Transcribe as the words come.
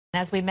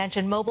As we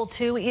mentioned,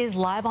 Mobile2 is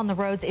live on the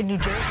roads in New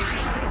Jersey.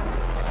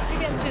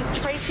 CBS 2's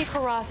Tracee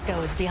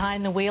Carrasco is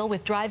behind the wheel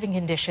with driving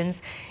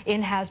conditions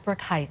in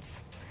Hasbrook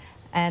Heights.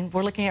 And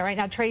we're looking at right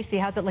now. Tracee,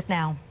 how's it look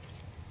now?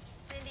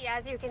 Cindy,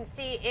 as you can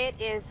see, it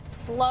is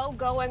slow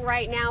going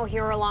right now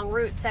here along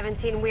Route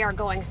 17. We are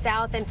going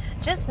south, and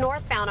just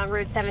northbound on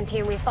Route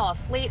 17, we saw a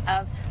fleet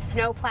of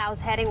snowplows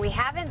heading. We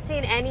haven't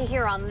seen any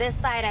here on this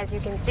side. As you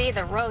can see,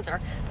 the roads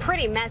are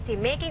pretty messy,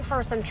 making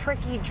for some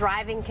tricky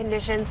driving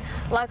conditions.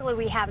 Luckily,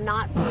 we have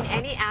not seen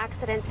any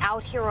accidents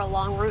out here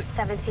along Route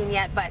 17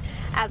 yet, but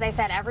as I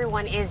said,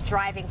 everyone is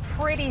driving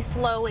pretty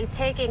slowly,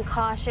 taking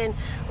caution,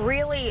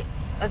 really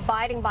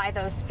abiding by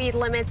those speed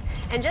limits.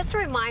 And just a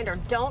reminder,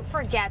 don't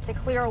forget to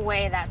clear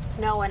away that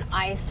snow and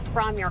ice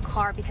from your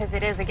car, because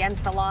it is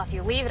against the law if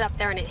you leave it up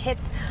there and it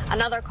hits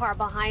another car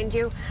behind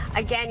you.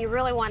 Again, you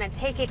really want to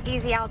take it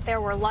easy out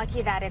there. We're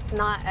lucky that it's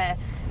not a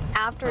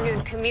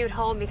afternoon commute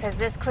home, because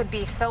this could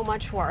be so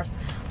much worse.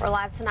 We're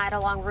live tonight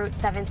along Route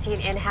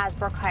 17 in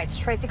Hasbrook Heights.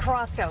 Tracee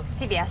Carrasco,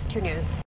 CBS 2 News.